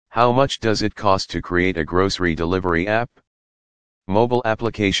How much does it cost to create a grocery delivery app? Mobile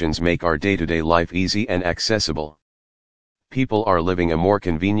applications make our day-to-day life easy and accessible. People are living a more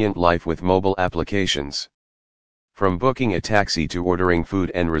convenient life with mobile applications. From booking a taxi to ordering food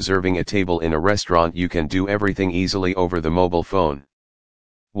and reserving a table in a restaurant, you can do everything easily over the mobile phone.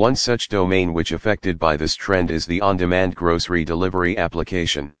 One such domain which affected by this trend is the on-demand grocery delivery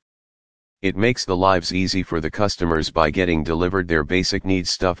application. It makes the lives easy for the customers by getting delivered their basic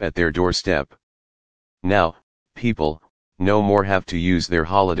needs stuff at their doorstep. Now, people no more have to use their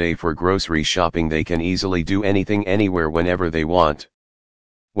holiday for grocery shopping. They can easily do anything anywhere whenever they want.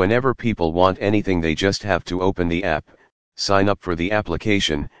 Whenever people want anything, they just have to open the app, sign up for the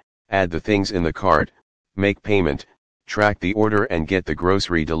application, add the things in the cart, make payment, track the order and get the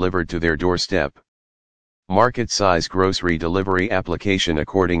grocery delivered to their doorstep. Market size grocery delivery application.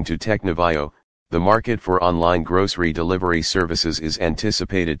 According to Technavio, the market for online grocery delivery services is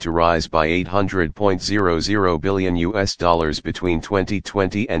anticipated to rise by $800.00 billion between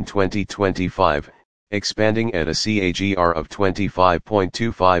 2020 and 2025, expanding at a CAGR of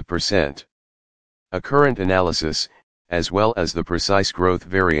 25.25%. A current analysis, as well as the precise growth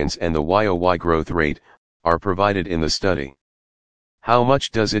variance and the YoY growth rate, are provided in the study. How much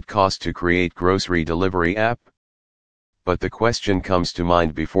does it cost to create grocery delivery app? But the question comes to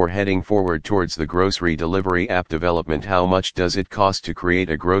mind before heading forward towards the grocery delivery app development: how much does it cost to create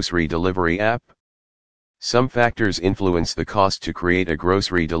a grocery delivery app? Some factors influence the cost to create a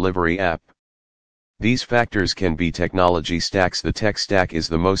grocery delivery app. These factors can be technology stacks. The tech stack is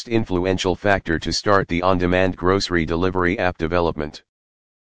the most influential factor to start the on-demand grocery delivery app development.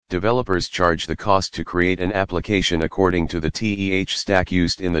 Developers charge the cost to create an application according to the tech stack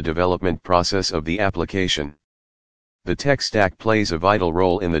used in the development process of the application. The tech stack plays a vital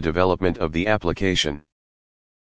role in the development of the application.